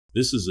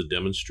This is a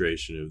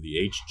demonstration of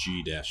the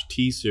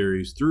HG-T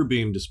series through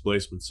beam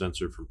displacement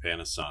sensor from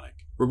Panasonic.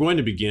 We're going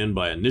to begin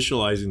by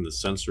initializing the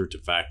sensor to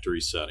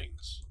factory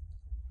settings.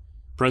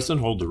 Press and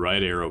hold the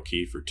right arrow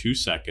key for 2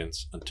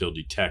 seconds until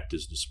detect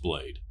is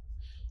displayed.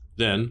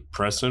 Then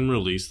press and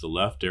release the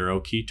left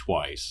arrow key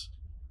twice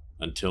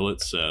until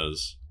it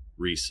says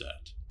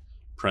reset.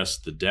 Press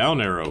the down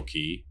arrow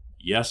key,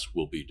 yes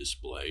will be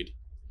displayed.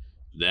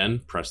 Then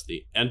press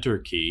the enter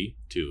key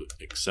to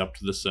accept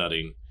the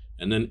setting,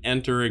 and then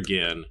enter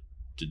again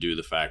to do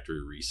the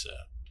factory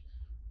reset.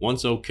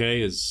 Once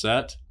OK is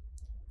set,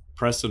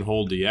 press and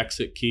hold the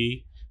exit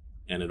key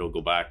and it'll go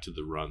back to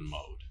the run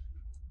mode.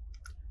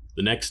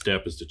 The next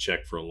step is to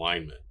check for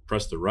alignment.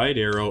 Press the right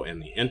arrow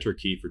and the enter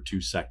key for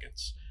 2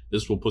 seconds.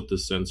 This will put the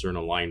sensor in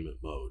alignment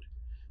mode.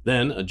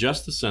 Then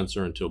adjust the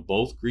sensor until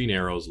both green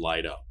arrows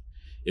light up.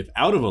 If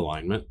out of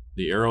alignment,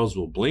 the arrows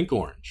will blink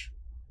orange.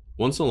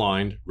 Once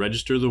aligned,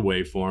 register the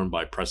waveform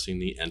by pressing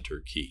the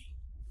enter key.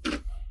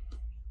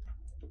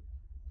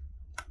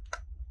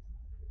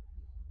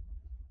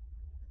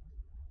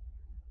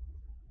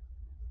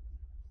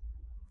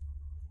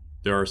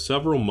 There are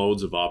several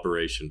modes of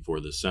operation for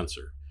this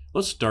sensor.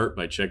 Let's start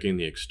by checking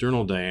the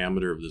external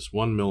diameter of this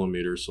 1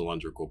 mm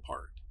cylindrical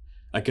part.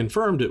 I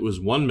confirmed it was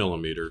 1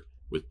 mm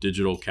with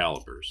digital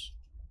calipers.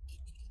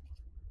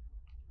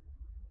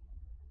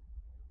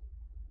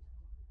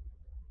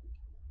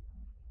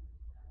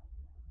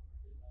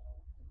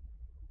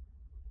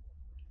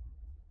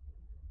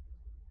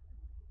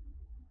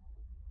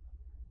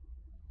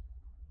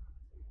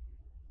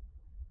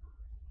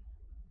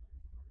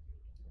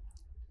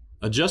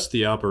 Adjust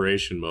the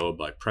operation mode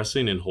by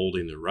pressing and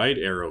holding the right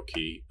arrow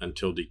key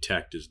until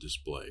detect is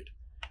displayed.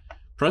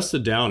 Press the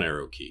down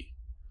arrow key.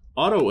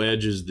 Auto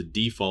edge is the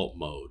default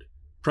mode.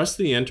 Press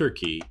the enter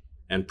key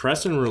and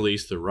press and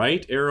release the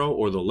right arrow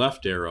or the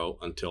left arrow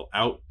until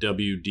out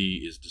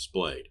WD is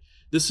displayed.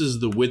 This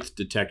is the width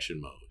detection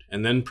mode,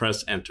 and then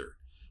press enter.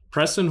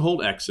 Press and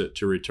hold exit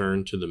to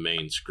return to the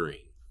main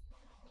screen.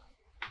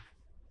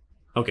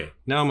 Okay,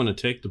 now I'm going to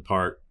take the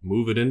part,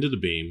 move it into the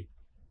beam,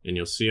 and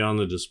you'll see on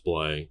the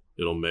display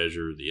it'll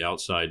measure the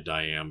outside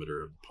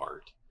diameter of the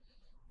part.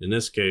 In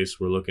this case,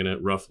 we're looking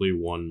at roughly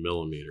 1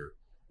 mm,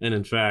 and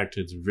in fact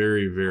it's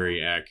very,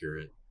 very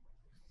accurate.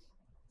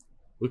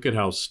 Look at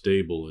how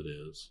stable it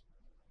is,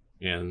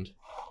 and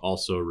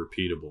also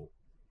repeatable.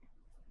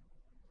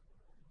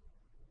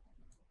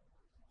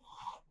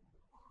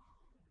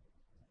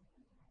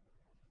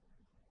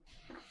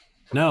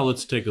 Now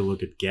let's take a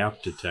look at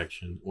gap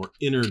detection, or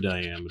inner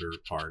diameter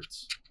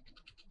parts.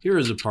 Here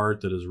is a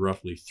part that is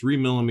roughly 3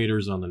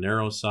 mm on the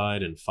narrow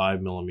side and 5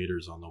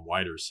 mm on the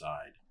wider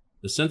side.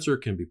 The sensor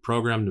can be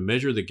programmed to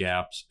measure the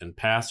gaps and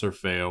pass or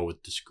fail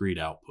with discrete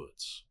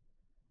outputs.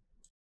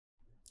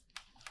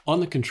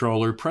 On the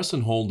controller, press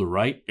and hold the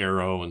right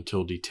arrow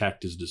until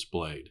detect is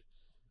displayed.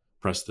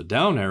 Press the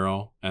down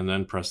arrow and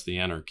then press the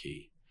enter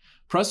key.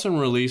 Press and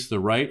release the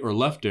right or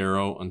left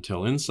arrow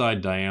until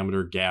inside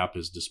diameter gap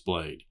is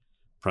displayed.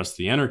 Press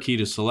the enter key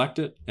to select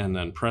it, and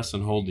then press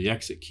and hold the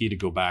exit key to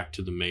go back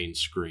to the main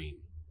screen.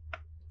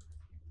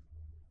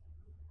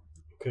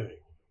 Okay.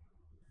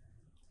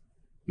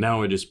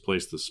 Now I just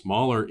place the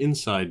smaller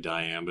inside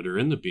diameter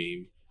in the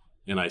beam,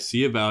 and I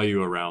see a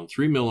value around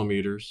 3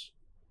 mm.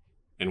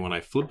 And when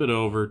I flip it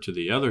over to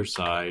the other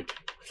side,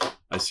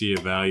 I see a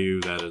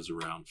value that is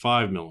around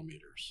 5 mm.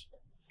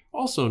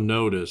 Also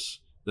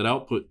notice that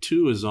output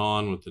 2 is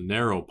on with the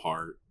narrow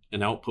part,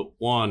 and output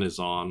 1 is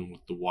on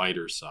with the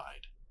wider side.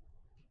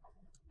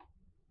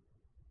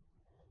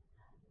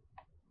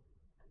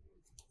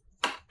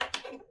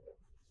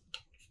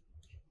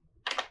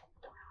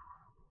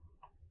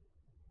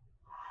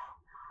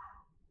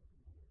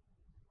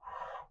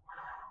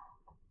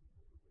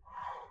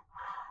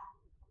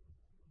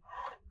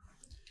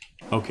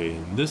 Okay,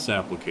 in this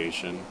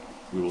application,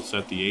 we will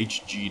set the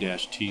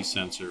HG-T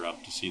sensor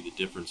up to see the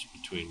difference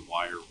between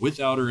wire with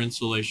outer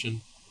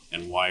insulation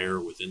and wire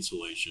with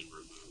insulation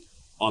removed.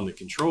 On the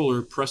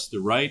controller, press the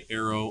right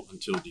arrow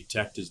until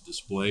detect is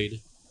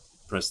displayed.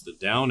 Press the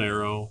down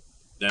arrow,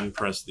 then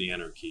press the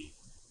enter key.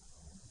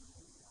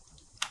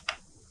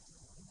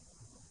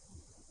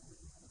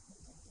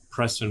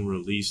 Press and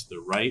release the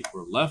right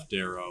or left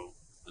arrow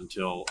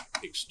until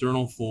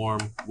external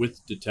form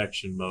with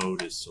detection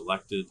mode is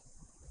selected.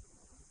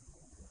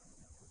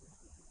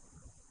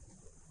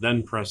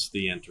 Then press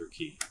the enter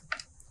key.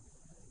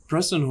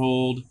 Press and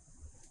hold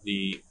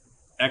the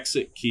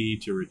exit key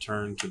to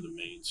return to the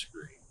main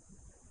screen.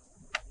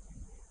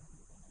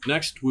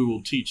 Next, we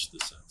will teach the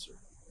sensor.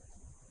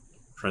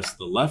 Press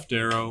the left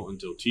arrow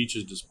until teach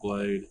is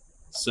displayed.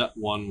 Set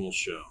 1 will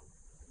show.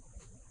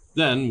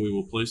 Then we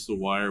will place the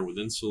wire with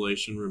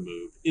insulation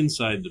removed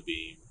inside the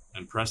beam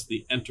and press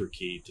the enter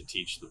key to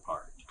teach the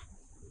part.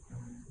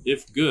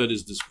 If good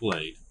is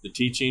displayed, the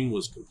teaching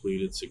was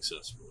completed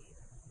successfully.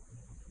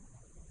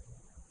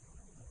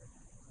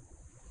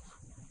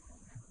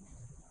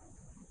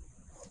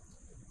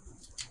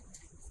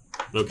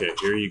 Okay,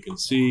 here you can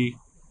see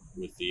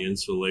with the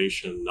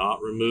insulation not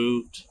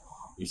removed,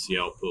 you see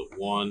output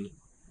 1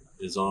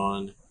 is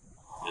on,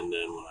 and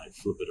then when I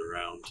flip it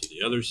around to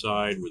the other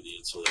side where the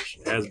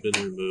insulation has been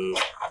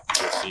removed,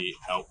 you'll see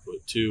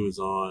output 2 is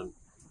on.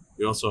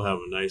 We also have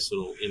a nice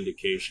little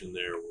indication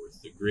there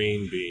with the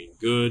green being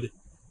good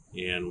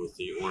and with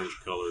the orange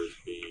colors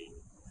being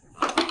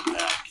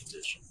bad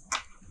condition.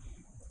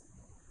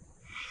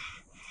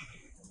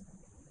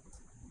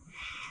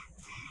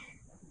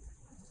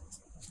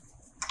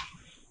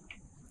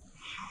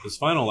 This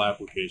final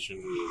application,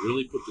 we will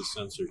really put the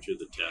sensor to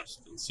the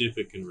test and see if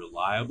it can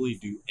reliably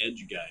do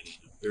edge guiding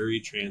of very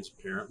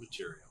transparent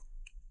material.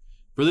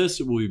 For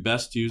this, it will be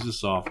best to use the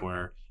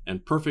software,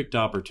 and perfect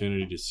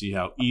opportunity to see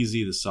how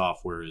easy the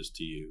software is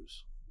to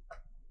use.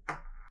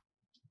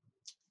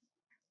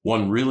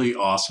 One really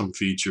awesome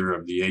feature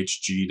of the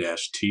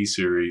HG-T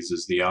series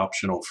is the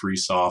optional free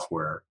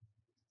software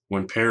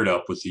when paired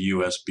up with the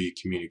USB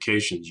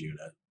communications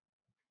unit.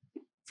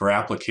 For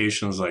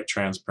applications like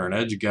transparent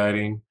edge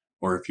guiding,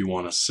 or if you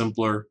want a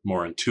simpler,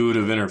 more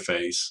intuitive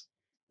interface,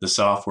 the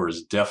software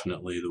is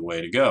definitely the way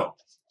to go.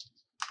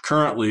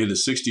 Currently, the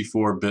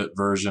 64-bit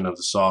version of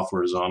the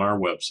software is on our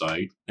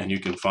website, and you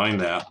can find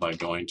that by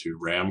going to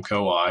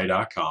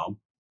ramcoi.com,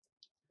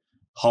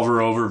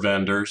 hover over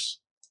Vendors,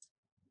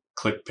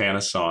 click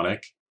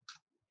Panasonic,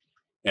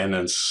 and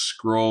then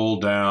scroll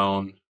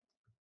down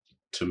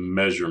to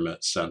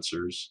Measurement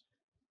Sensors,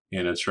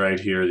 and it's right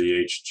here,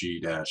 the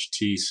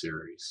HG-T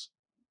series.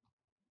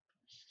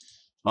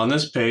 On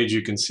this page,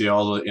 you can see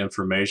all the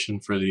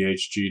information for the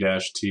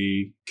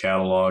HG-T,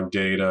 catalog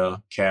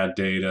data, CAD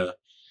data,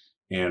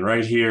 and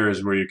right here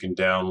is where you can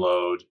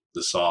download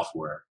the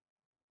software.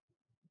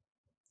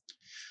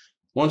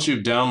 Once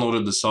you've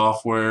downloaded the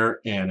software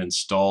and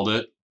installed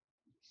it,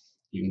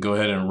 you can go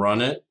ahead and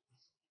run it,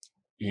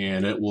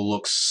 and it will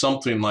look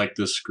something like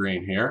this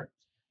screen here.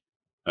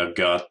 I've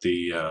got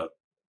the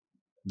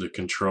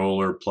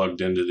controller plugged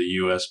into the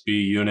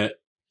USB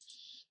unit,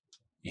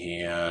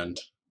 and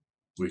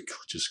we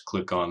just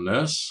click on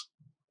this,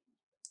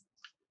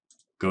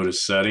 go to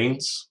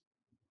Settings,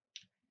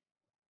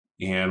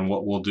 and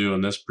what we'll do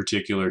in this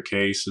particular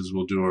case is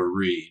we'll do a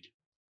read.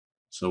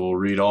 So we'll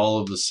read all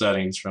of the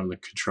settings from the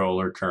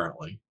controller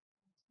currently.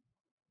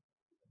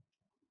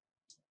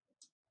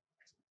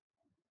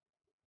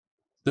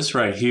 This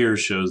right here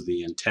shows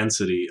the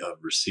intensity of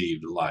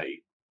received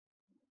light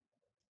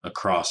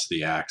across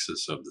the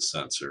axis of the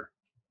sensor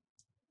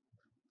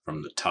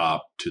from the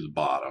top to the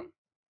bottom.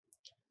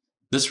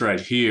 This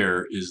right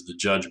here is the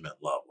judgment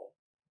level.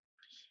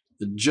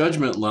 The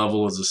judgment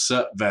level is a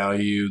set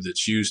value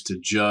that's used to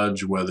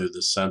judge whether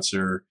the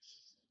sensor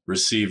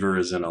receiver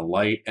is in a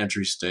light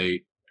entry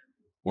state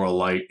or a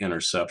light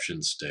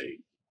interception state.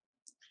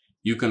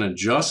 You can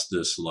adjust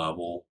this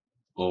level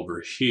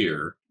over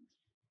here,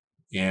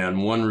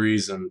 and one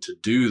reason to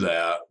do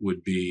that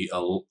would be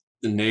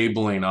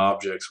enabling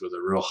objects with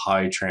a real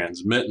high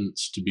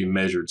transmittance to be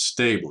measured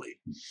stably.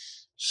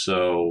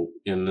 So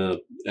in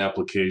the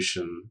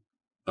application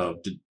of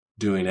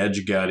doing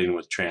edge guiding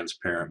with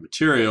transparent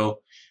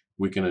material,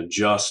 we can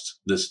adjust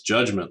this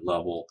judgment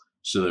level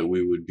so that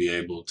we would be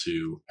able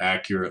to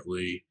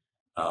accurately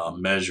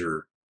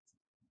measure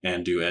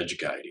and do edge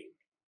guiding.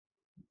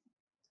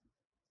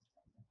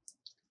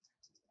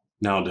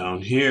 Now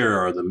down here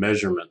are the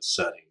measurement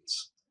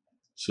settings.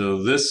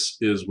 So this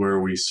is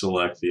where we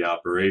select the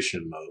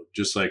operation mode,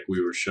 just like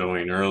we were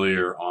showing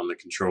earlier on the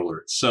controller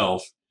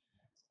itself.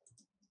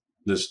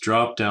 This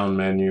drop-down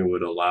menu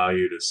would allow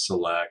you to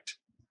select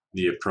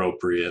the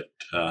appropriate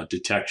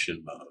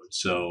detection mode.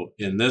 So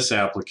in this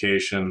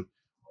application,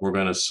 we're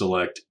going to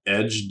select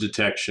edge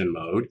detection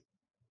mode,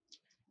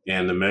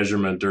 and the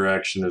measurement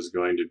direction is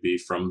going to be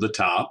from the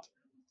top,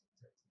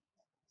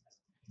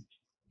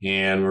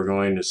 and we're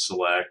going to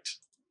select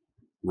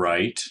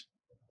write.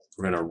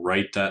 We're going to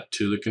write that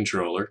to the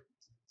controller.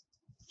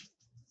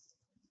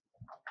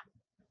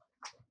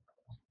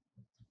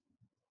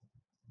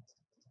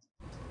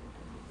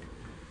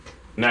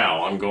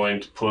 Now I'm going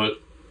to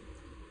put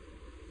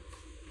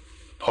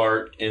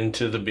part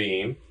into the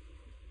beam,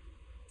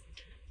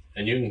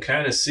 and you can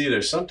kind of see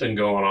there's something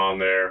going on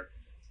there,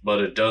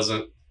 but it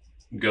doesn't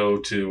go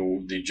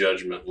to the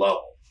judgment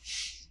level.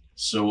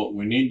 So what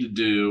we need to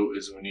do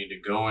is we need to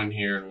go in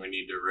here and we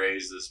need to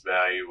raise this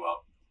value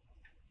up,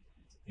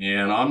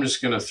 and I'm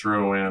just going to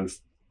throw in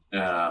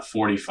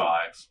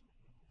 45.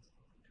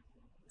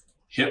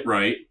 Hit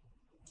right,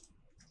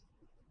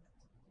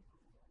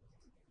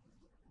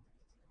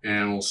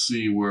 and we'll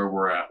see where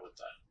we're at with that.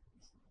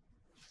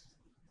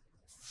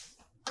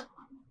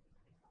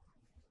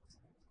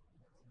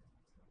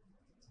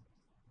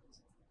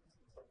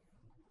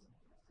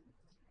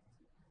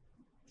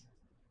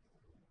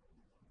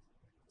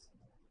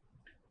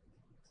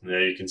 Now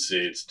you can see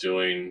it's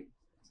doing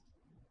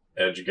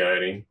edge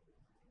guiding.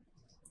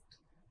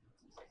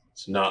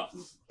 It's not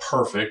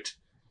perfect,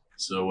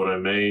 so what I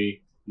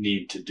may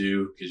need to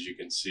do, because you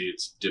can see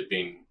it's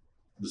dipping,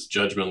 this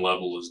judgment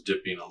level is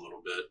dipping a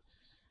little bit,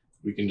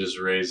 we can just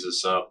raise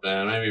this up,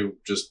 and maybe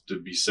just to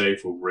be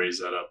safe, we'll raise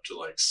that up to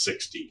like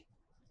 60,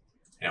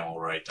 and we'll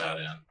write that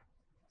in.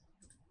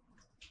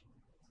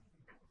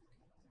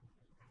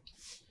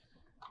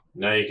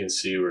 Now you can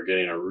see we're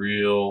getting a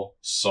real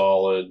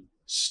solid,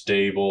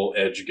 stable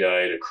edge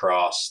guide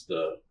across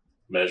the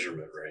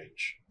measurement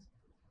range.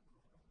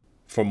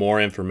 For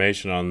more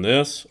information on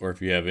this, or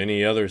if you have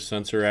any other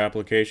sensor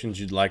applications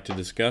you'd like to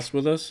discuss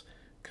with us,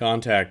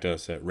 contact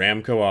us at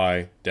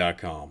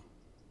ramcoi.com.